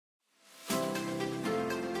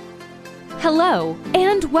Hello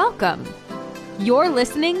and welcome. You're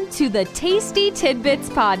listening to the Tasty Tidbits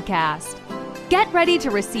Podcast. Get ready to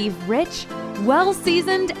receive rich,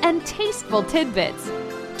 well-seasoned, and tasteful tidbits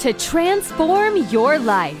to transform your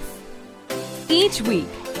life. Each week,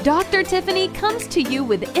 Dr. Tiffany comes to you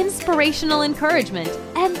with inspirational encouragement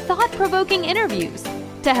and thought-provoking interviews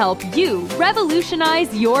to help you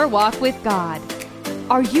revolutionize your walk with God.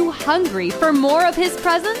 Are you hungry for more of His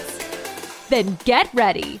presence? Then get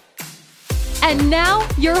ready. And now,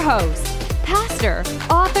 your host, pastor,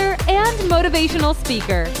 author, and motivational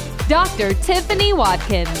speaker, Dr. Tiffany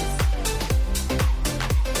Watkins.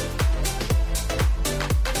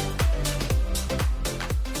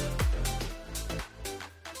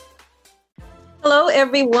 Hello,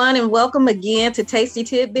 everyone, and welcome again to Tasty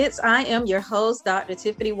Tidbits. I am your host, Dr.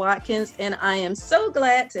 Tiffany Watkins, and I am so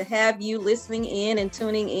glad to have you listening in and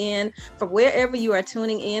tuning in from wherever you are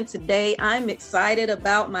tuning in today. I'm excited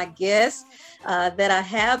about my guest that I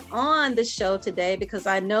have on the show today because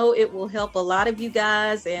I know it will help a lot of you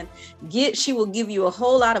guys, and she will give you a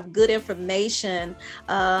whole lot of good information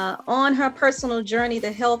on her personal journey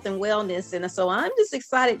to health and wellness. And so I'm just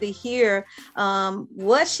excited to hear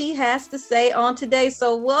what she has to say on today.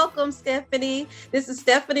 So welcome, Stephanie. This is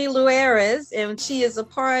Stephanie Luares, and she is a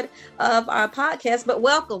part of our podcast, but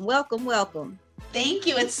welcome. Thank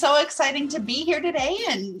you. It's so exciting to be here today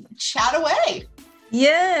and chat away.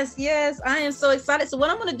 Yes, I am so excited. So what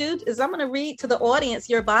I'm going to do is I'm going to read to the audience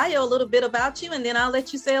your bio a little bit about you, and then I'll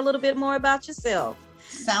let you say a little bit more about yourself.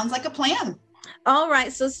 Sounds like a plan. All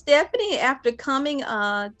right. So Stephanie, after coming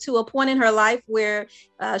to a point in her life where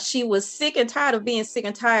she was sick and tired of being sick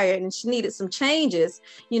and tired, and she needed some changes,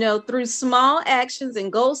 through small actions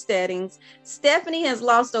and goal settings, Stephanie has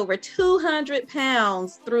lost over 200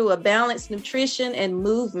 pounds through a balanced nutrition and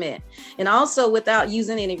movement, and also without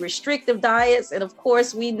using any restrictive diets. And of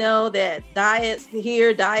course, we know that diets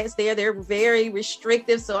here, diets there, they're very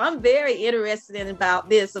restrictive. So I'm very interested about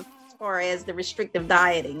this, as far as the restrictive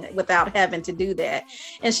dieting without having to do that.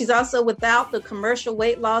 And she's also without the commercial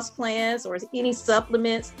weight loss plans or any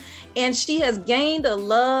supplements. And she has gained a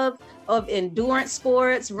love of endurance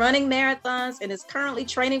sports, running marathons, and is currently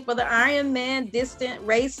training for the Ironman distant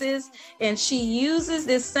races. And she uses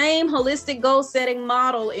this same holistic goal setting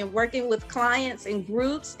model in working with clients in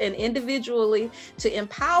groups and individually to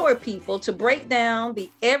empower people to break down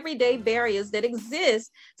the everyday barriers that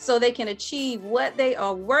exist so they can achieve what they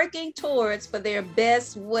are working towards for their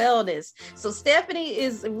best wellness. So Stephanie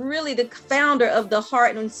is really the founder of the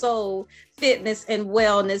Heart and Soul Fitness and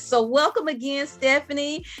Wellness. So welcome again,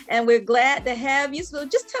 Stephanie, and we're glad to have you. So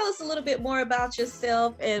just tell us a little bit more about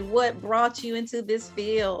yourself and what brought you into this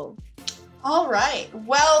field. All right.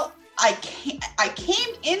 Well, I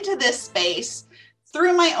came into this space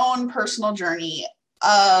through my own personal journey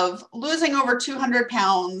of losing over 200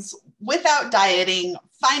 pounds without dieting,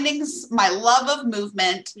 finding my love of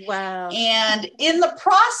movement. Wow. And in the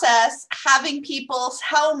process, having people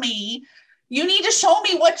tell me, you need to show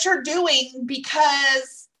me what you're doing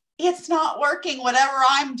because it's not working, whatever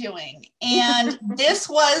I'm doing. And this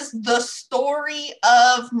was the story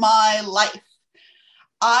of my life.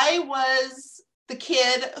 I was the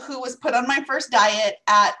kid who was put on my first diet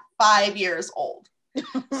at 5 years old.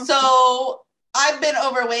 So I've been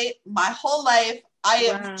overweight my whole life. I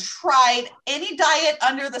have tried any diet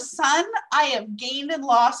under the sun. I have gained and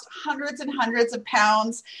lost hundreds and hundreds of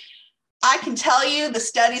pounds. I can tell you the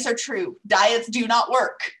studies are true. Diets do not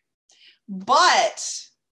work. But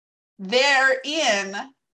there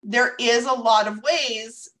is a lot of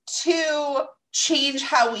ways to change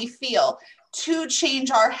how we feel, to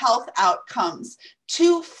change our health outcomes,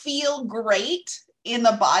 to feel great in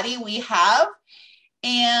the body we have.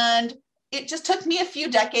 And it just took me a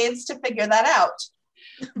few decades to figure that out.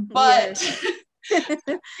 But,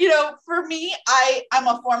 for me, I'm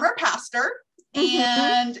a former pastor,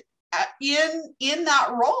 and in that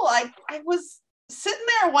role, I was sitting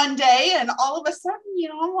there one day, and all of a sudden,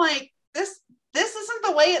 I'm like, this isn't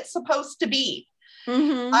the way it's supposed to be.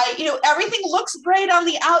 Mm-hmm. Everything looks great on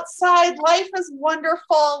the outside. Life is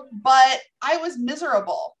wonderful, but I was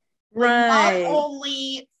miserable. Right. Not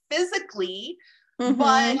only physically,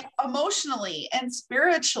 but emotionally and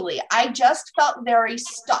spiritually. I just felt very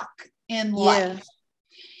stuck in life.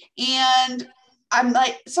 And I'm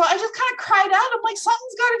like, so I just kind of cried out. I'm like,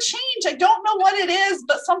 something's got to change. I don't know what it is,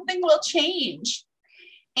 but something will change.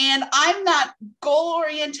 And I'm that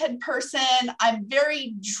goal-oriented person. I'm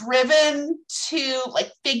very driven to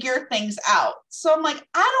figure things out. So I'm like,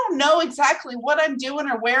 I don't know exactly what I'm doing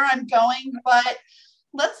or where I'm going, but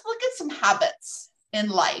let's look at some habits in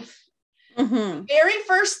life. Mm-hmm. Very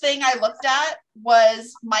first thing I looked at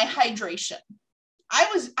was my hydration.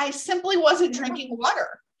 I simply wasn't drinking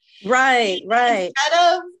water. Right. Instead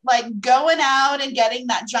of like going out and getting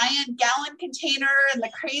that giant gallon container and the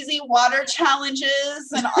crazy water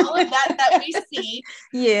challenges and all of that we see,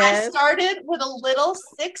 I started with a little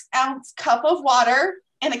 6-ounce cup of water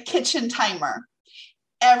and a kitchen timer.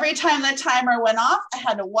 Every time the timer went off, I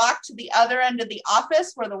had to walk to the other end of the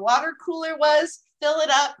office where the water cooler was, fill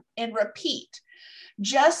it up, and repeat.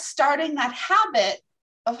 Just starting that habit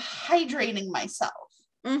of hydrating myself.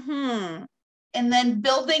 Mm-hmm. And then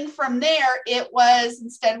building from there, it was,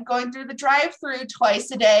 instead of going through the drive-through twice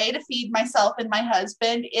a day to feed myself and my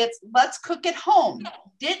husband, it's let's cook at home.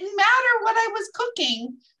 Didn't matter what I was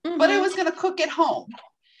cooking, but I was going to cook at home.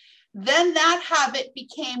 Then that habit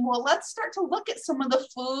became, well, let's start to look at some of the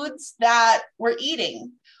foods that we're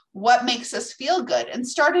eating. What makes us feel good? And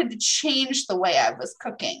started to change the way I was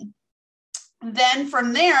cooking. Then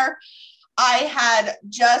from there, I had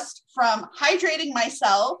just from hydrating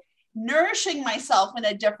myself, nourishing myself in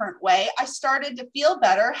a different way, I started to feel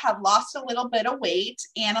better, have lost a little bit of weight.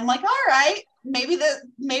 And I'm like, all right, maybe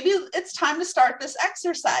it's time to start this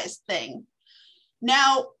exercise thing.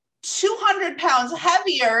 Now, 200 pounds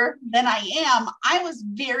heavier than I am, I was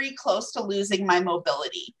very close to losing my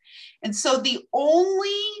mobility. And so the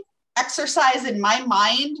only exercise in my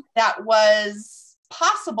mind that was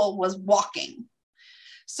possible was walking.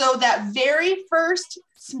 So that very first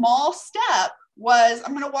small step was,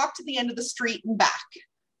 I'm going to walk to the end of the street and back.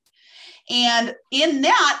 And in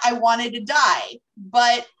that, I wanted to die,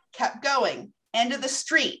 but kept going. End of the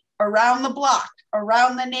street, around the block,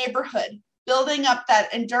 around the neighborhood, building up that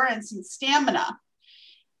endurance and stamina.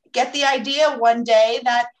 Get the idea one day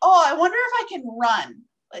that, oh, I wonder if I can run.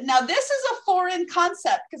 Now, this is a foreign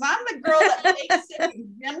concept because I'm the girl that takes it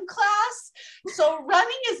in gym class. So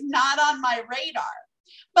running is not on my radar.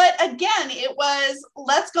 But again, it was,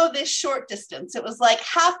 let's go this short distance. It was like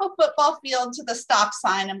half a football field to the stop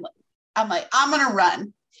sign. I'm like, I'm going to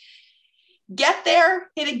run. Get there.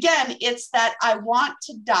 And again, it's that I want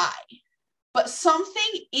to die. But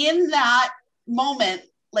something in that moment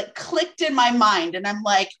like clicked in my mind. And I'm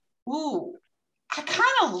like, ooh, I kind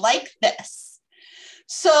of like this.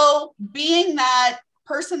 So being that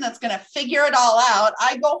person that's going to figure it all out,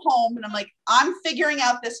 I go home and I'm like, I'm figuring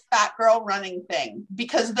out this fat girl running thing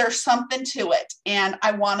because there's something to it and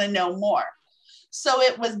I want to know more. So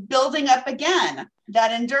it was building up again,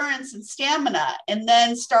 that endurance and stamina, and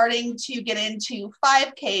then starting to get into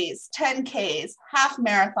 5Ks, 10Ks, half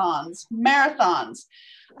marathons.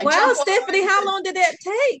 Wow, Stephanie, how long did that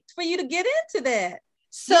take for you to get into that?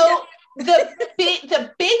 So the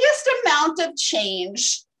biggest amount of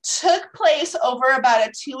change took place over about a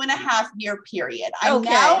 2.5-year period. I'm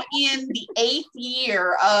now in the 8th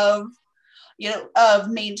year of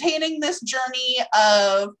maintaining this journey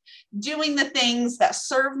of doing the things that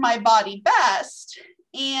serve my body best.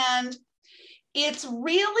 And it's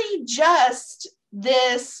really just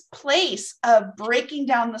this place of breaking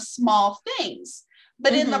down the small things.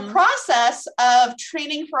 But in the process of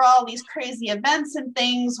training for all these crazy events and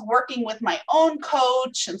things, working with my own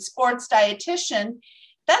coach and sports dietitian,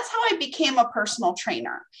 that's how I became a personal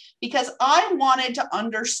trainer, because I wanted to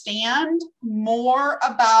understand more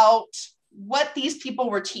about what these people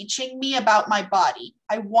were teaching me about my body.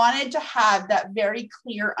 I wanted to have that very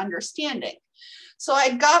clear understanding. So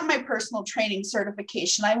I got my personal training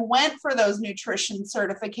certification. I went for those nutrition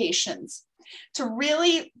certifications to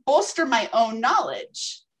really bolster my own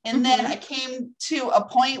knowledge. And then I came to a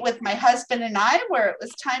point with my husband and I where it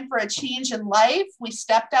was time for a change in life. We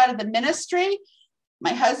stepped out of the ministry.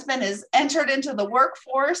 My husband has entered into the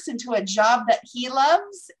workforce, into a job that he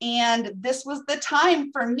loves. And this was the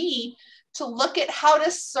time for me to look at how to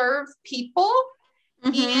serve people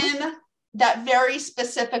in that very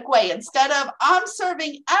specific way. Instead of I'm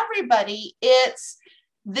serving everybody,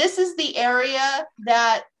 this is the area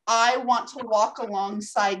that I want to walk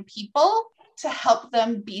alongside people to help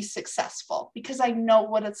them be successful because I know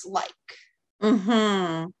what it's like.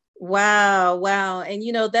 Wow.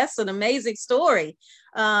 And that's an amazing story.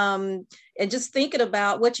 And just thinking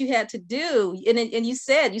about what you had to do. And you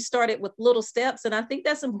said you started with little steps. And I think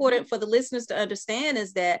that's important for the listeners to understand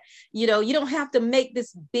is that, you don't have to make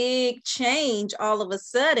this big change all of a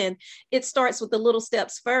sudden. It starts with the little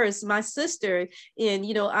steps first. My sister, and,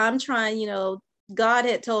 I'm trying, God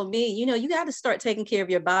had told me, you got to start taking care of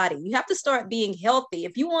your body. You have to start being healthy.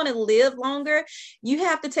 If you want to live longer, you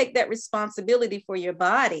have to take that responsibility for your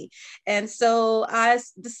body. And so I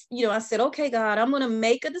said, okay, God, I'm going to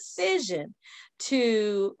make a decision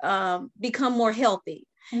to become more healthy.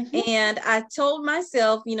 Mm-hmm. And I told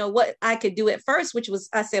myself, what I could do at first, which was,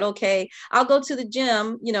 I said, okay, I'll go to the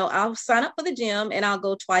gym, I'll sign up for the gym and I'll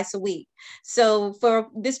go twice a week. So for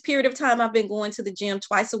this period of time, I've been going to the gym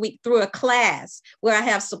twice a week through a class where I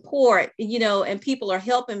have support, and people are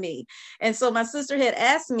helping me. And so my sister had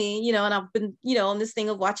asked me, and I've been, on this thing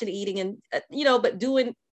of watching, eating and, but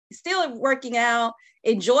still working out,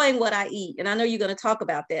 enjoying what I eat. And I know you're going to talk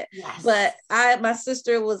about that. Yes. But my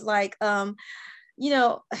sister was like,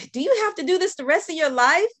 do you have to do this the rest of your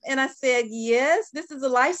life? And I said, yes, this is a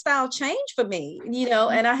lifestyle change for me,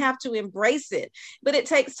 and I have to embrace it. But it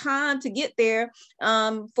takes time to get there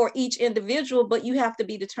for each individual, but you have to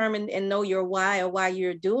be determined and know your why or why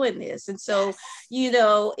you're doing this. And so,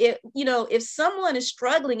 if someone is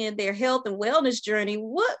struggling in their health and wellness journey,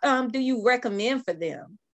 what do you recommend for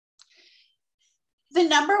them? The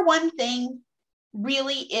number one thing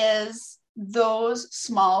really is those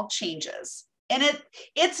small changes. And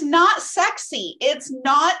it's not sexy. It's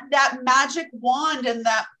not that magic wand and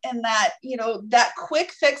that that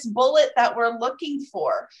quick fix bullet that we're looking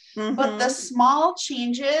for. Mm-hmm. But the small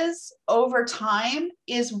changes over time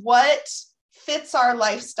is what fits our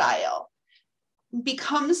lifestyle,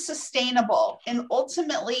 becomes sustainable, and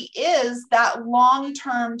ultimately is that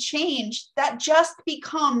long-term change that just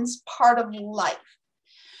becomes part of life.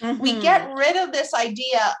 Mm-hmm. We get rid of this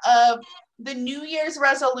idea of the New Year's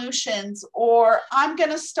resolutions, or I'm going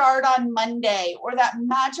to start on Monday, or that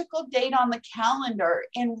magical date on the calendar,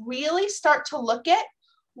 and really start to look at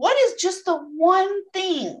what is just the one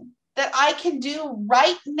thing that I can do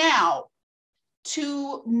right now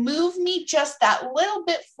to move me just that little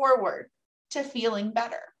bit forward to feeling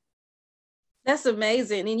better. That's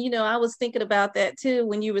amazing. And, I was thinking about that too.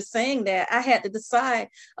 When you were saying that, I had to decide,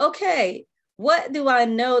 okay, what do I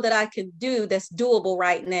know that I can do that's doable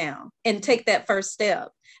right now, and take that first step?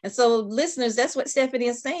 And so listeners, that's what Stephanie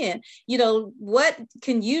is saying. What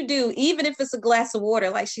can you do, even if it's a glass of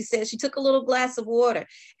water? Like she said, she took a little glass of water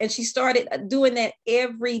and she started doing that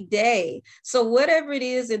every day. So whatever it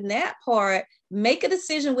is in that part, make a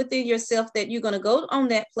decision within yourself that you're going to go on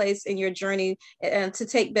that place in your journey to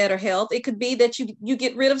take better health. It could be that you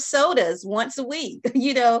get rid of sodas once a week,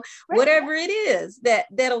 whatever it is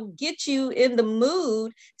that'll get you in the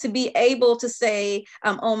mood to be able to say,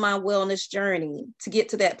 I'm on my wellness journey to get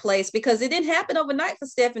to that place, because it didn't happen overnight for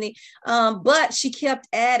Stephanie. But she kept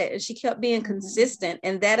at it and she kept being consistent.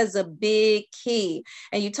 And that is a big key.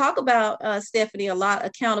 And you talk about, Stephanie, a lot,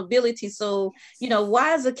 accountability. So,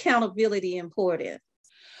 why is accountability important?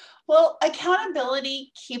 Well,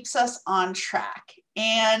 accountability keeps us on track.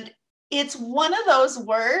 And it's one of those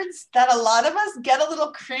words that a lot of us get a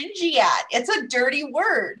little cringy at. It's a dirty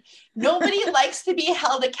word. Nobody likes to be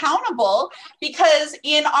held accountable, because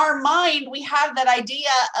in our mind, we have that idea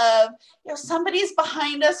of, somebody's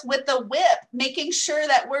behind us with a whip, making sure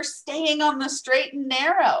that we're staying on the straight and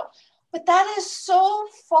narrow. But that is so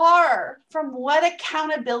far from what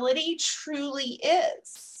accountability truly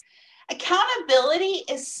is. Accountability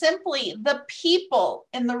is simply the people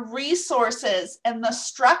and the resources and the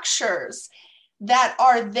structures that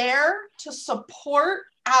are there to support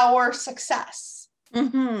our success.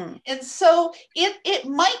 Mm-hmm. And so it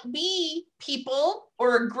might be people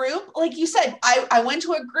or a group. Like you said, I went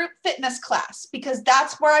to a group fitness class because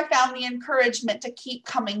that's where I found the encouragement to keep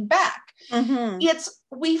coming back. Mm-hmm.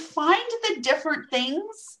 We find the different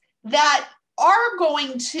things that are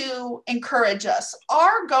going to encourage us,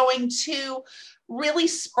 are going to really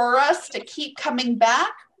spur us to keep coming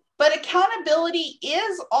back. But accountability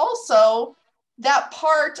is also that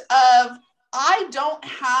part of, I don't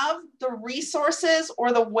have the resources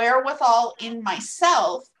or the wherewithal in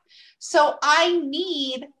myself, so I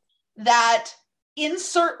need that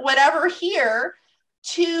insert whatever here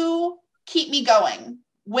to keep me going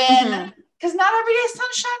when because not every day is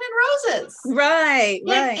sunshine and roses. Right.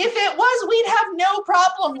 If it was, we'd have no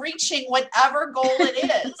problem reaching whatever goal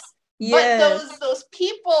it is. Yes. But those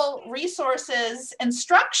people, resources, and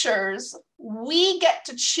structures, we get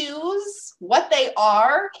to choose what they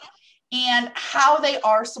are and how they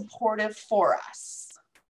are supportive for us.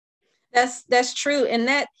 That's true. And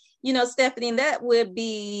that, Stephanie, that would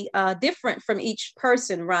be different from each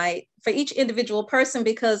person, right? For each individual person,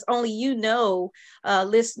 because only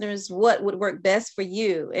listeners, what would work best for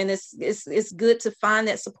you. And it's good to find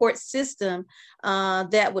that support system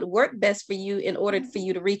that would work best for you in order for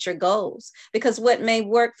you to reach your goals. Because what may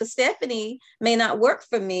work for Stephanie may not work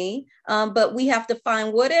for me, but we have to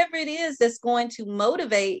find whatever it is that's going to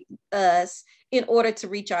motivate us in order to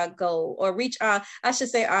reach our goal, or reach our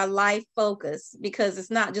life focus, because it's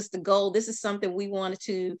not just the goal. This is something we wanted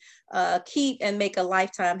to keep and make a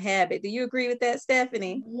lifetime habit. Do you agree with that,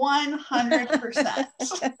 Stephanie? 100%.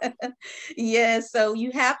 Yes. So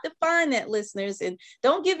you have to find that, listeners, and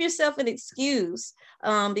don't give yourself an excuse,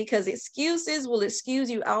 because excuses will excuse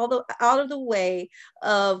you out of the way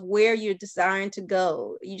of where you're desiring to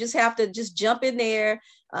go. You just have to just jump in there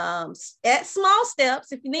at small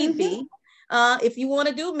steps if you need be. If you want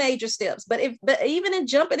to do major steps, but even in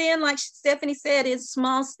jumping in, like Stephanie said, in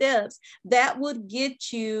small steps, that would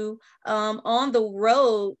get you on the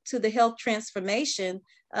road to the health transformation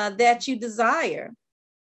that you desire.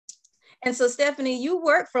 And so, Stephanie, you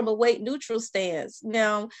work from a weight neutral stance.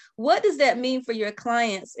 Now, what does that mean for your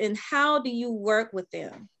clients, and how do you work with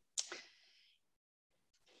them?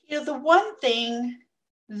 The one thing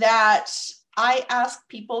that I ask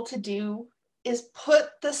people to do is put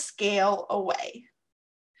the scale away.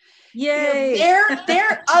 Yay.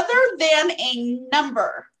 They're other than a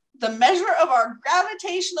number, the measure of our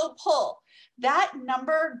gravitational pull, that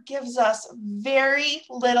number gives us very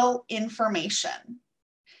little information.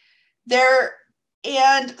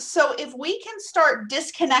 And so if we can start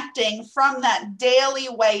disconnecting from that daily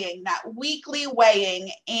weighing, that weekly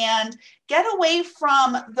weighing, and get away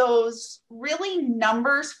from those really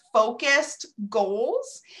numbers focused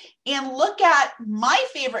goals and look at my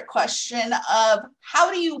favorite question of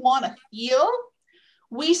how do you want to feel,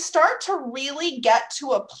 we start to really get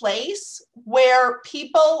to a place where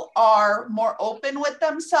people are more open with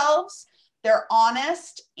themselves, they're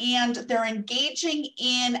honest, and they're engaging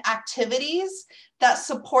in activities that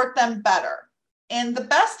support them better. And the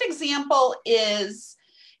best example is,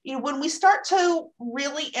 when we start to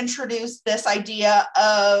really introduce this idea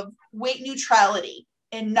of weight neutrality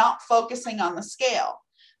and not focusing on the scale.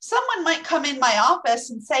 Someone might come in my office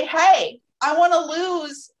and say, hey, I want to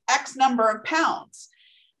lose X number of pounds.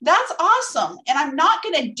 That's awesome. And I'm not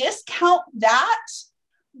going to discount that,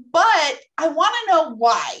 but I want to know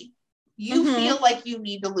why you feel like you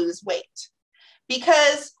need to lose weight.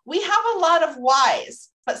 Because we have a lot of whys,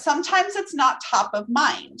 but sometimes it's not top of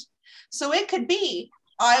mind. So it could be,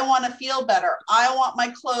 I want to feel better. I want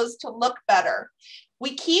my clothes to look better.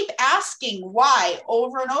 We keep asking why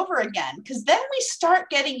over and over again, because then we start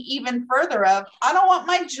getting even further of, I don't want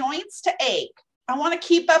my joints to ache. I want to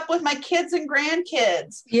keep up with my kids and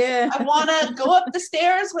grandkids. Yeah. I want to go up the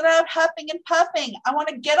stairs without huffing and puffing. I want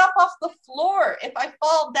to get up off the floor if I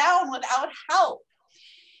fall down without help.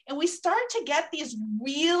 And we start to get these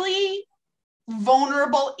really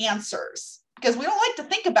vulnerable answers because we don't like to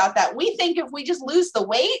think about that. We think if we just lose the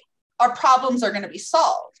weight, our problems are going to be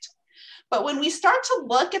solved. But when we start to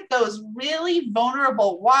look at those really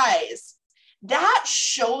vulnerable whys, that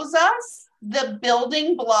shows us the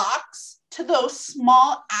building blocks to those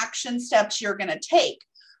small action steps you're going to take.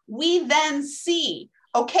 We then see,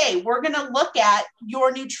 okay, we're going to look at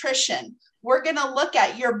your nutrition. We're going to look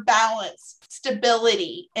at your balance,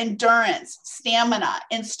 stability, endurance, stamina,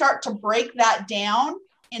 and start to break that down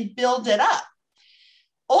and build it up.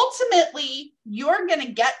 Ultimately, you're going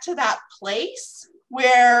to get to that place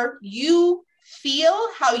where you feel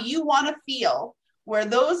how you want to feel, where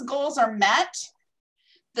those goals are met.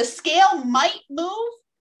 The scale might move,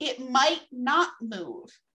 it might not move,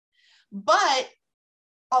 but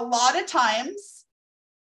a lot of times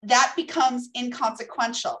that becomes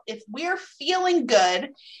inconsequential. If we're feeling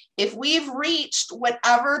good, if we've reached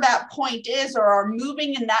whatever that point is or are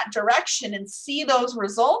moving in that direction and see those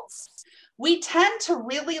results, we tend to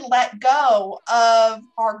really let go of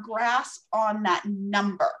our grasp on that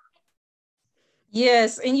number.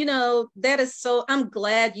 Yes. And, that is so, I'm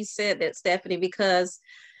glad you said that, Stephanie, because,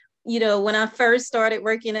 when I first started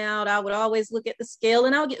working out, I would always look at the scale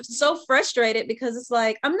and I would get so frustrated because it's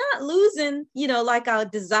like, I'm not losing, like I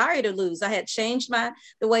desire to lose. I had changed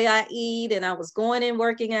the way I eat, and I was going and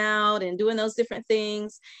working out and doing those different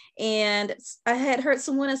things. And I had heard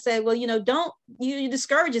someone say, well, don't you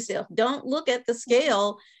discourage yourself. Don't look at the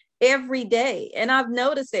scale every day. And I've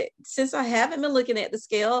noticed it since I haven't been looking at the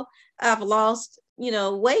scale, I've lost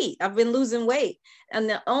weight. I've been losing weight. And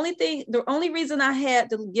the only reason I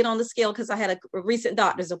had to get on the scale because I had a recent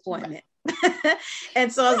doctor's appointment.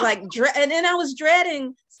 And so I was like, and then I was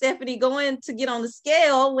dreading, Stephanie, going to get on the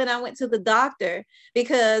scale when I went to the doctor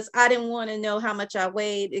because I didn't want to know how much I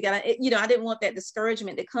weighed. I didn't want that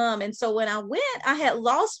discouragement to come. And so when I went, I had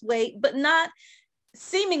lost weight, but not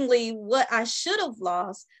seemingly what I should have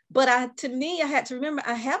lost. But I had to remember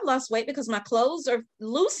I have lost weight because my clothes are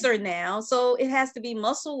looser now. So it has to be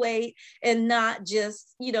muscle weight and not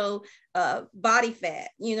just, body fat.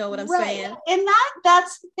 You know what I'm saying? And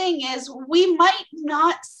that's the thing is we might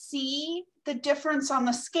not see the difference on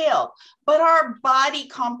the scale, but our body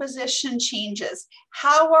composition changes,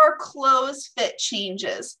 how our clothes fit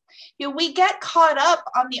changes. We get caught up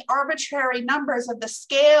on the arbitrary numbers of the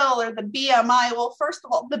scale or the BMI. Well, first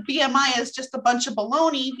of all, the BMI is just a bunch of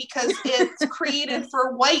baloney because it's created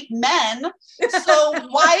for white men. So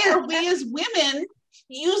why are we as women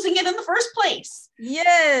using it in the first place?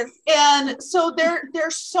 Yes. And so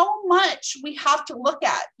there's so much we have to look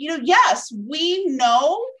at. Yes, we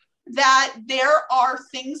know that there are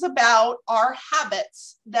things about our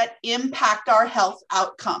habits that impact our health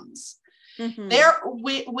outcomes. Mm-hmm.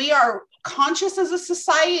 We are conscious as a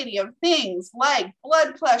society of things like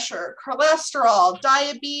blood pressure, cholesterol,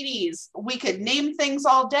 diabetes. We could name things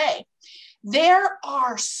all day. There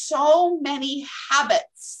are so many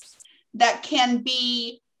habits that can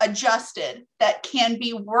be adjusted, that can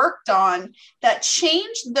be worked on, that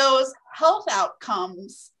change those health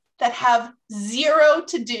outcomes that have zero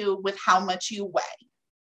to do with how much you weigh.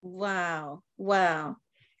 Wow.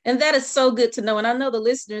 And that is so good to know. And I know the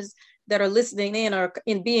listeners that are listening in are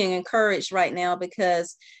being encouraged right now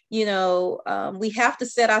because, we have to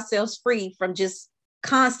set ourselves free from just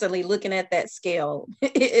constantly looking at that scale.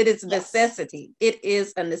 It is a necessity. It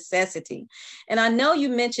is a necessity. And I know you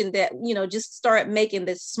mentioned that, just start making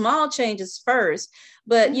the small changes first.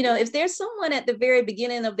 But, if there's someone at the very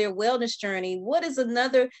beginning of their wellness journey, what is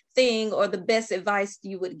another thing or the best advice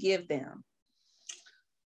you would give them?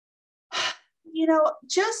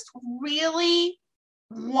 Just really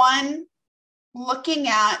looking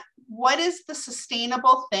at what is the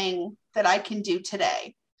sustainable thing that I can do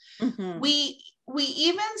today. Mm-hmm. We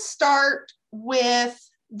even start with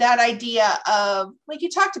that idea of, like you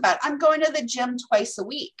talked about, I'm going to the gym twice a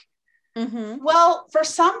week. Mm-hmm. Well, for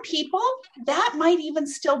some people, that might even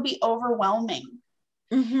still be overwhelming.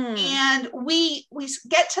 Mm-hmm. And we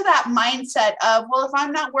get to that mindset of, well, if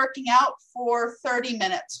I'm not working out for 30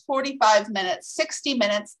 minutes, 45 minutes, 60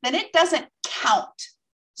 minutes, then it doesn't count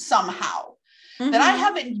somehow, that I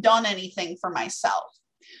haven't done anything for myself.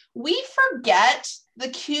 We forget the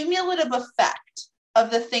cumulative effect of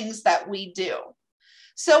the things that we do.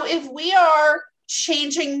 So if we are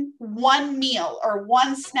changing one meal or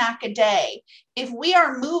one snack a day, if we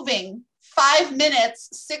are moving 5 minutes,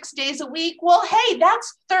 6 days a week, well, hey,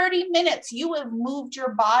 that's 30 minutes. You have moved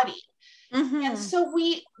your body. Mm-hmm. And so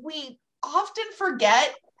we often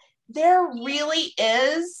forget there really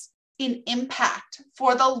is an impact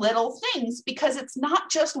for the little things, because it's not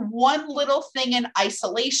just one little thing in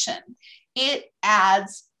isolation. It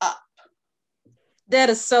adds up. That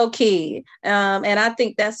is so key. And I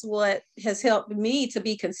think that's what has helped me to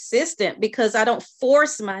be consistent, because I don't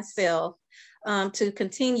force myself to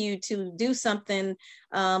continue to do something,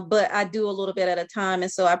 but I do a little bit at a time.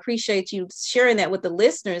 And so I appreciate you sharing that with the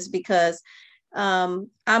listeners, because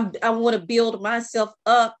I want to build myself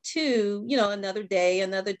up to, another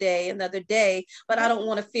day, but I don't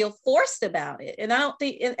want to feel forced about it. And I don't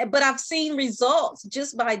think, but I've seen results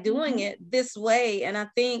just by doing it this way. And I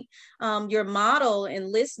think your model and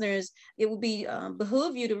listeners, it would be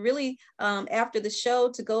behoove you to really, after the show,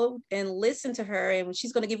 to go and listen to her. And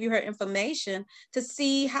she's going to give you her information to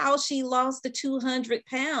see how she lost the 200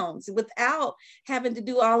 pounds without having to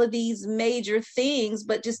do all of these major things,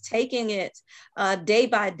 but just taking it day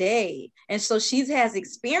by day. And so she has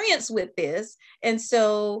experience with this. And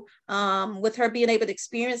so with her being able to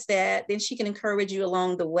experience that, then she can encourage you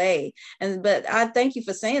along the way. But I thank you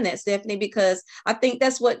for saying that, Stephanie, because I think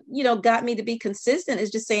that's what, got me to be consistent,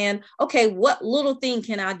 is just saying, okay, what little thing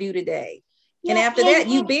can I do today? Yeah, and after that,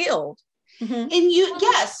 you build. Mm-hmm. And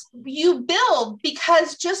you build,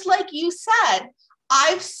 because just like you said,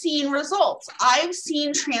 I've seen results. I've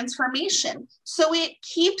seen transformation. So it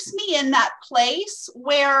keeps me in that place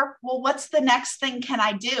where, well, what's the next thing can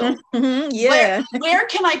I do? Mm-hmm, yeah. Where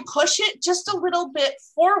can I push it just a little bit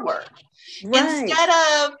forward? Right. Instead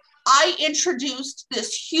of, I introduced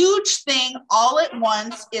this huge thing all at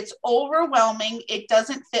once. It's overwhelming. It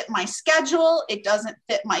doesn't fit my schedule. It doesn't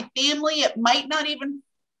fit my family. It might not even,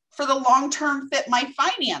 for the long term, fit my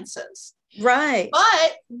finances. Right.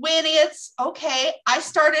 But when it's okay, I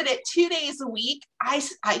started it 2 days a week. I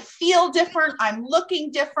feel different. I'm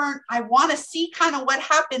looking different. I want to see kind of what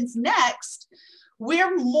happens next.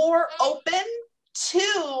 We're more open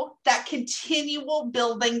to that continual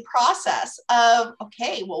building process of,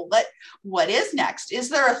 okay, well, what is next? Is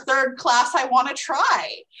there a third class I want to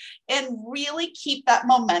try? And really keep that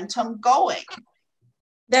momentum going.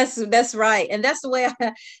 That's right. And that's the way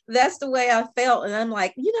I felt. And I'm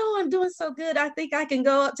like, I'm doing so good. I think I can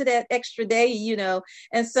go up to that extra day.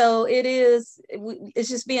 And so it's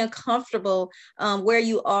just being comfortable where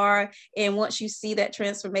you are. And once you see that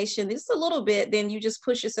transformation, just a little bit, then you just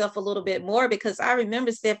push yourself a little bit more. Because I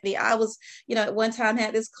remember, Stephanie, I was, at one time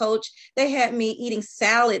had this coach, they had me eating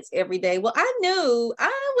salads every day. Well, I knew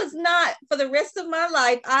I was not, for the rest of my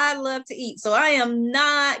life, I love to eat. So I am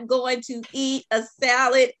not going to eat a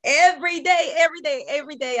salad every day.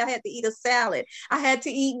 I had to eat a salad. I had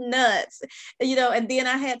to eat nuts, and then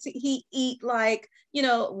I had to eat like,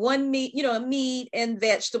 one meat, meat and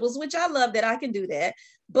vegetables, which I love that I can do that.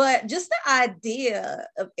 But just the idea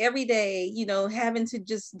of every day, having to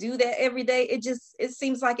just do that every day, it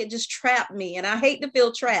seems like it just trapped me. And I hate to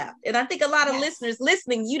feel trapped. And I think a lot of listeners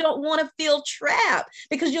listening, you don't want to feel trapped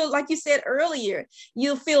because like you said earlier,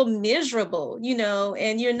 you'll feel miserable,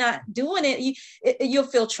 and you're not doing it. You'll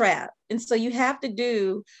feel trapped. And so you have to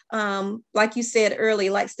do, like you said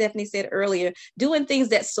earlier, like Stephanie said earlier, doing things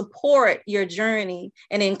that support your journey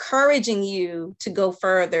and encouraging you to go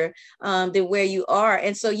further than where you are.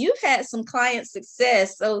 And so you've had some client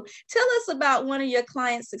success. So tell us about one of your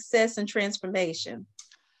client success and transformation.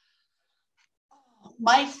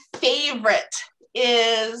 My favorite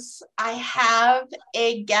is I have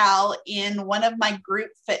a gal in one of my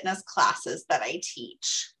group fitness classes that I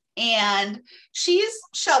teach. And she's,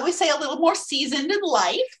 shall we say, a little more seasoned in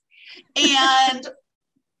life. And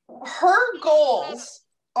her goals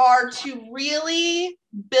are to really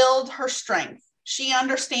build her strength. She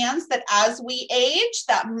understands that as we age,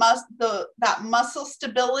 that muscle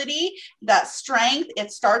stability, that strength,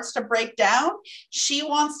 it starts to break down. She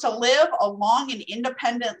wants to live a long and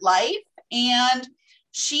independent life. And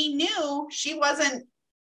she knew she wasn't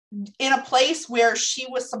in a place where she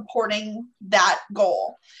was supporting that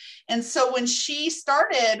goal. And so when she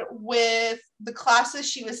started with the classes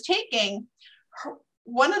she was taking,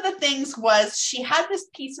 one of the things was she had this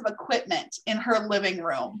piece of equipment in her living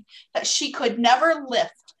room that she could never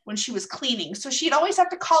lift when she was cleaning. So she'd always have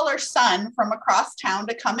to call her son from across town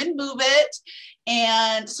to come and move it.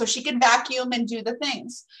 And so she could vacuum and do the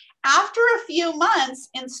things. After a few months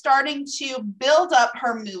in starting to build up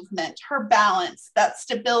her movement, her balance, that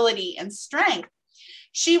stability and strength,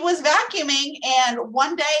 she was vacuuming, and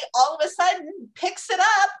one day all of a sudden picks it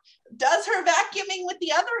up, does her vacuuming with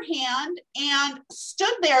the other hand, and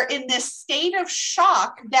stood there in this state of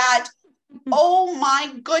shock that, oh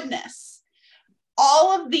my goodness,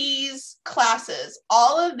 all of these classes,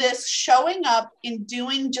 all of this showing up in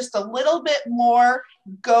doing just a little bit more,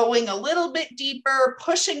 going a little bit deeper,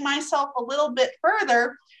 pushing myself a little bit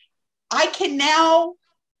further, I can now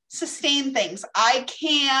sustain things. I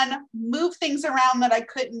can move things around that I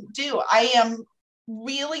couldn't do. I am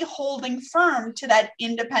really holding firm to that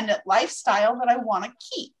independent lifestyle that I want to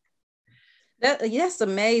keep. That's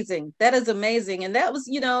amazing. That is amazing. And that was,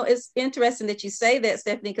 it's interesting that you say that,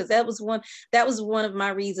 Stephanie, because that was one of my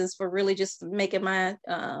reasons for really just making my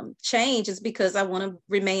change, is because I want to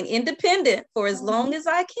remain independent for as long as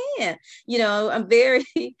I can. I'm very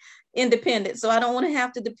independent, so I don't want to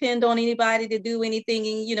have to depend on anybody to do anything.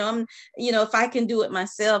 And, if I can do it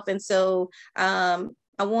myself. And so I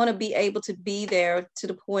want to be able to be there to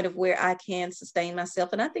the point of where I can sustain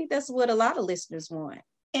myself. And I think that's what a lot of listeners want.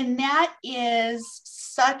 And that is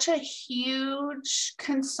such a huge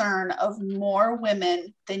concern of more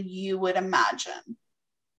women than you would imagine.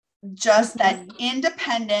 Just that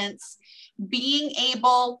independence, being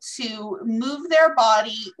able to move their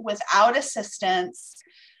body without assistance.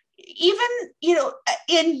 Even,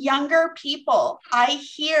 in younger people, I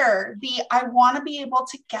hear I want to be able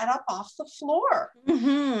to get up off the floor.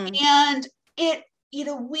 Mm-hmm. And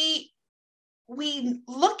we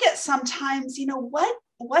look at sometimes,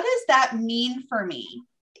 what does that mean for me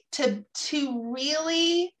to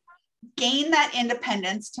really gain that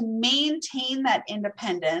independence, to maintain that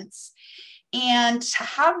independence, and to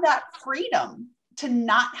have that freedom to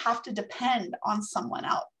not have to depend on someone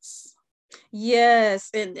else. Yes.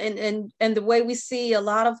 And the way we see a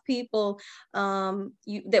lot of people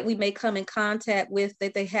that we may come in contact with,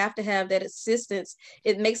 that they have to have that assistance,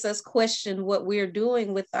 it makes us question what we're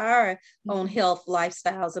doing with our own health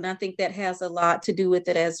lifestyles. And I think that has a lot to do with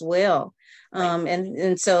it as well.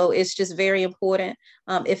 And so it's just very important,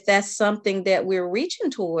 if that's something that we're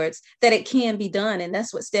reaching towards, that it can be done. And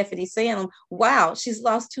that's what Stephanie's saying. Wow, she's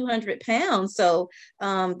lost 200 pounds. So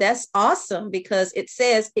that's awesome, because it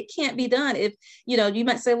says it can't be done. If, you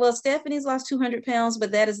might say, well, Stephanie's lost 200 pounds,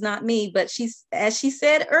 but that is not me. But as she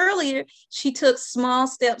said earlier, she took small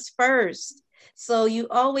steps first. So you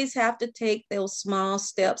always have to take those small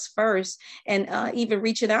steps first, and even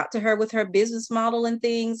reaching out to her with her business model and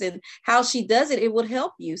things and how she does it, it would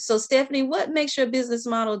help you. So Stephanie, what makes your business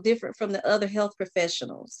model different from the other health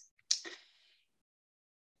professionals?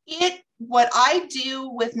 What I do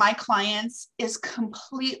with my clients is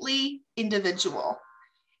completely individual.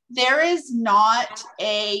 There is not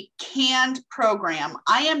a canned program.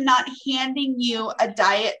 I am not handing you a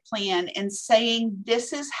diet plan and saying,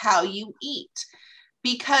 this is how you eat.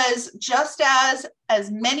 Because just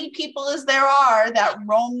as many people as there are that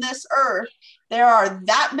roam this earth, there are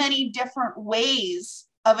that many different ways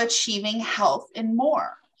of achieving health and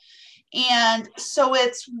more. And so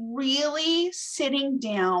it's really sitting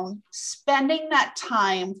down, spending that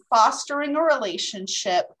time, fostering a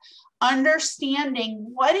relationship, understanding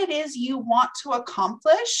what it is you want to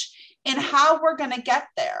accomplish and how we're going to get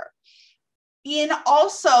there. And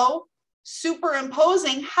also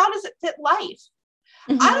superimposing, how does it fit life?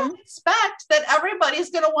 Mm-hmm. I don't expect that everybody's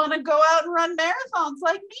going to want to go out and run marathons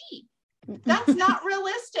like me. That's not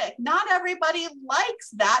realistic. Not everybody likes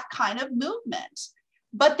that kind of movement,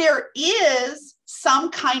 but there is some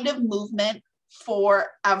kind of movement for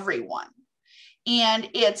everyone. And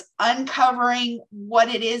it's uncovering what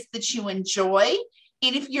it is that you enjoy.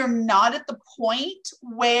 And if you're not at the point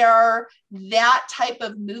where that type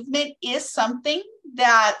of movement is something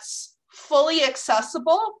that's fully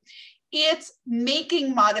accessible, it's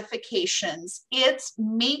making modifications. It's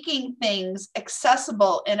making things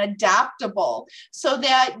accessible and adaptable so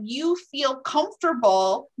that you feel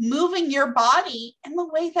comfortable moving your body in the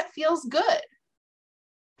way that feels good.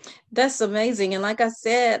 That's amazing. And like I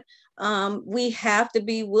said, we have to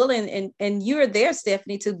be willing, and you're there,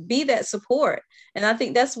 Stephanie, to be that support. And I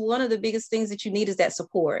think that's one of the biggest things that you need is that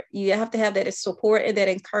support. You have to have that support and that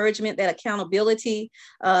encouragement, that accountability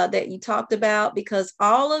that you talked about, because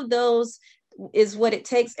all of those is what it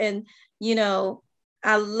takes. And, you know,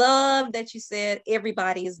 I love that you said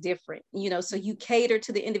everybody is different, you know, so you cater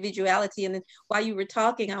to the individuality. And then while you were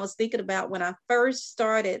talking, I was thinking about when I first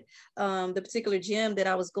started the particular gym that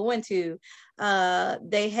I was going to,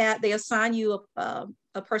 they assign you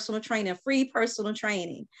a personal trainer, free personal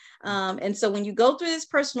training. And so when you go through this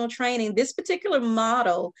personal training, this particular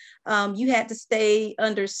model, you had to stay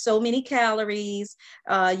under so many calories.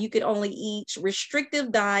 You could only eat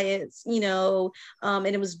restrictive diets, you know, and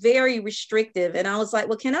it was very restrictive. And I was like,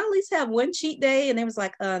 well, can I at least have one cheat day? And they was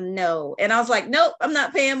like, no. And I was like, nope, I'm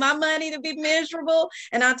not paying my money to be miserable.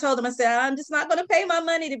 And I told them, I said, I'm just not going to pay my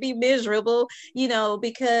money to be miserable, you know,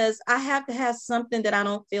 because I have to have something that I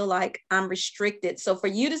don't feel like I'm restricted. So for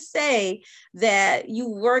you to say that you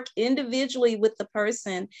work individually with the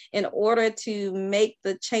person in order to make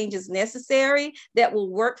the changes necessary that will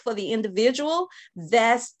work for the individual,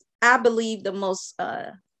 that's, I believe, the most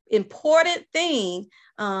important thing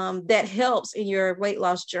that helps in your weight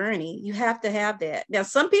loss journey. You have to have that. Now,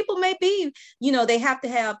 some people may be, you know, they have to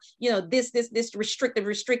have, you know, this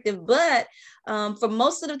restrictive, but for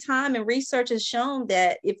most of the time, and research has shown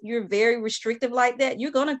that if you're very restrictive like that,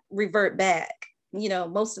 you're going to revert back, you know,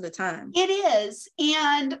 most of the time. It is.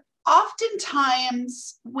 And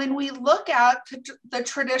oftentimes when we look at the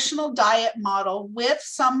traditional diet model with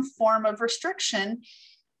some form of restriction,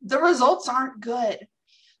 the results aren't good.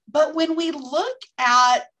 But when we look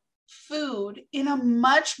at food in a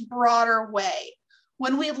much broader way,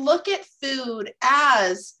 when we look at food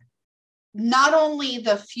as not only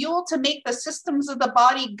the fuel to make the systems of the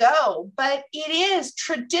body go, but it is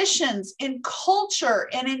traditions and culture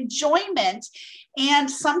and enjoyment, and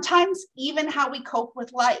sometimes even how we cope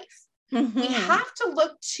with life. Mm-hmm. We have to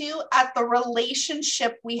look too at the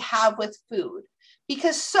relationship we have with food,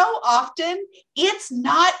 because so often it's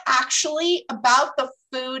not actually about the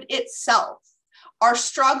food itself. Our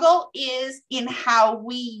struggle is in how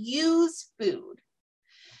we use food.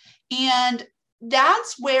 And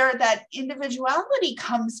that's where that individuality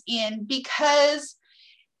comes in, because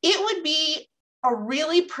it would be a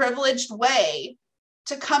really privileged way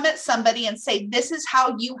to come at somebody and say, this is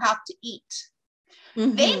how you have to eat.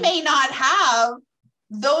 Mm-hmm. They may not have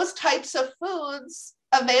those types of foods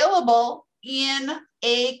available in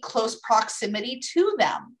a close proximity to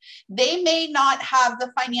them. They may not have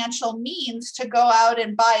the financial means to go out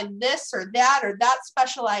and buy this or that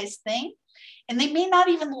specialized thing, and they may not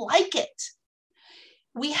even like it.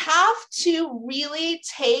 We have to really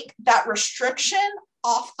take that restriction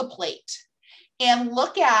off the plate and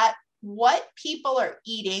look at what people are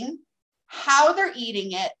eating, how they're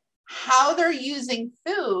eating it, how they're using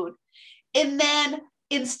food. And then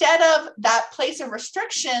instead of that place of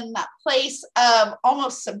restriction, that place of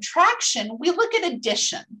almost subtraction, we look at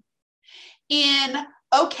addition. In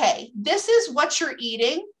okay, this is what you're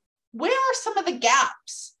eating. Where are some of the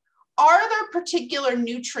gaps? Are there particular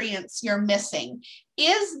nutrients you're missing?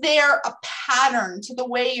 Is there a pattern to the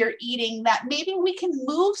way you're eating that maybe we can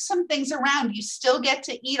move some things around? You still get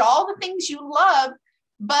to eat all the things you love,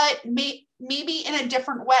 but maybe in a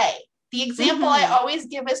different way. The example I always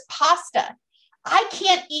give is pasta. I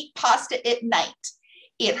can't eat pasta at night.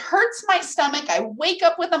 It hurts my stomach. I wake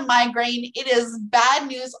up with a migraine. It is bad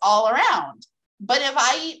news all around. But if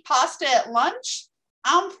I eat pasta at lunch,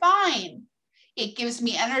 I'm fine. It gives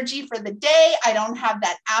me energy for the day. I don't have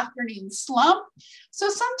that afternoon slump. So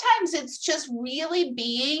sometimes it's just really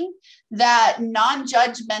being that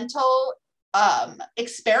non-judgmental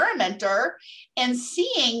experimenter and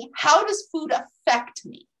seeing, how does food affect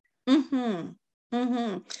me?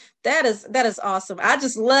 That is awesome. I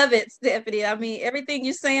just love it, Stephanie. I mean, everything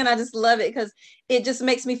you're saying, I just love it because it just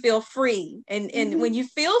makes me feel free. And when you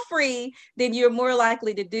feel free, then you're more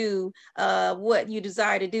likely to do what you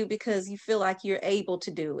desire to do because you feel like you're able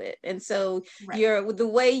to do it. And so the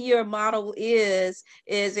way your model is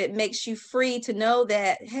it makes you free to know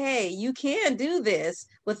that, hey, you can do this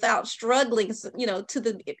without struggling, to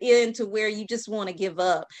the end to where you just want to give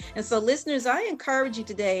up. And so listeners, I encourage you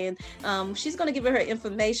today, and she's going to give her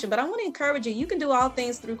information, but I want to encourage you. You can do all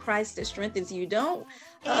things through Christ that strengthens you. Don't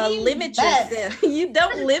limit yourself. You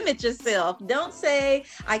don't limit yourself. Don't say,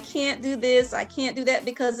 I can't do this, I can't do that,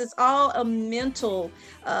 because it's all a mental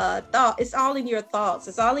thought. It's all in your thoughts.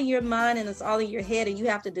 It's all in your mind, and it's all in your head. And you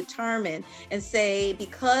have to determine and say,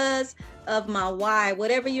 because of my why,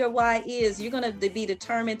 whatever your why is, you're going to be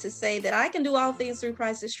determined to say that I can do all things through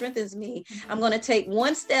Christ that strengthens me. I'm going to take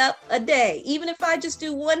one step a day. Even if I just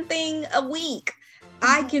do one thing a week,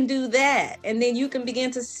 I can do that. And then you can begin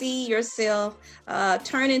to see yourself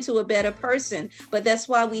turn into a better person. But that's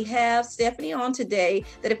why we have Stephanie on today,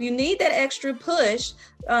 that if you need that extra push,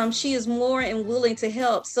 she is more and willing to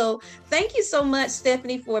help. So thank you so much,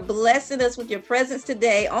 Stephanie, for blessing us with your presence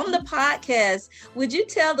today on the podcast. Would you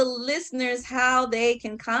tell the listeners how they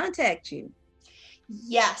can contact you?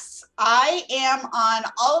 Yes, I am on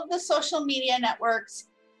all of the social media networks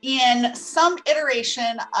in some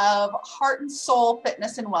iteration of Heart and Soul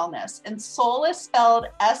Fitness and Wellness. And soul is spelled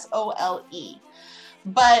S-O-L-E.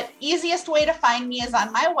 But easiest way to find me is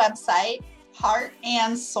on my website, Heart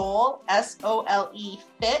and Soul, S-O-L-E,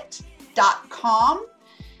 fit.com.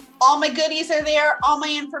 All my goodies are there. All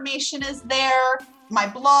my information is there. My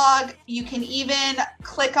blog. You can even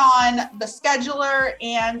click on the scheduler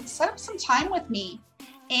and set up some time with me.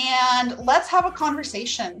 And let's have a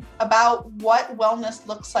conversation about what wellness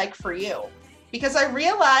looks like for you. Because I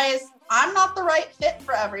realize I'm not the right fit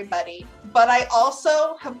for everybody, but I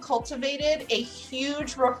also have cultivated a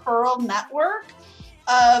huge referral network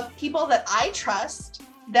of people that I trust,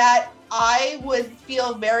 that I would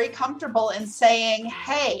feel very comfortable in saying,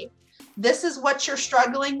 hey, this is what you're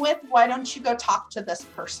struggling with. Why don't you go talk to this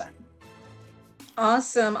person?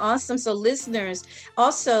 Awesome. So listeners,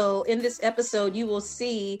 also in this episode, you will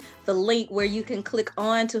see the link where you can click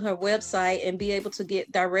on to her website and be able to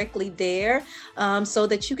get directly there, so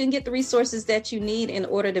that you can get the resources that you need in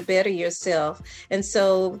order to better yourself. And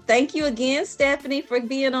so thank you again, Stephanie, for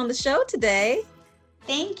being on the show today.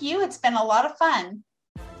 Thank you. It's been a lot of fun.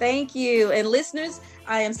 Thank you. And listeners,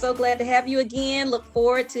 I am so glad to have you again. Look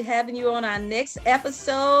forward to having you on our next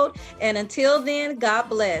episode. And until then, God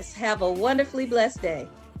bless. Have a wonderfully blessed day.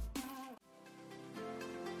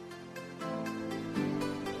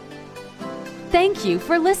 Thank you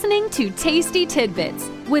for listening to Tasty Tidbits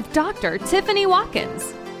with Dr. Tiffany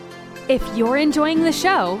Watkins. If you're enjoying the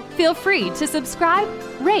show, feel free to subscribe,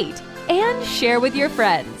 rate, and share with your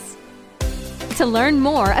friends. To learn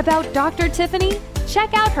more about Dr. Tiffany,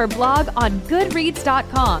 check out her blog on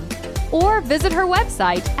Goodreads.com or visit her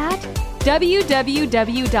website at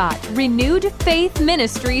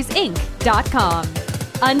www.renewedfaithministriesinc.com.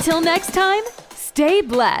 Until next time, stay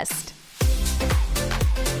blessed.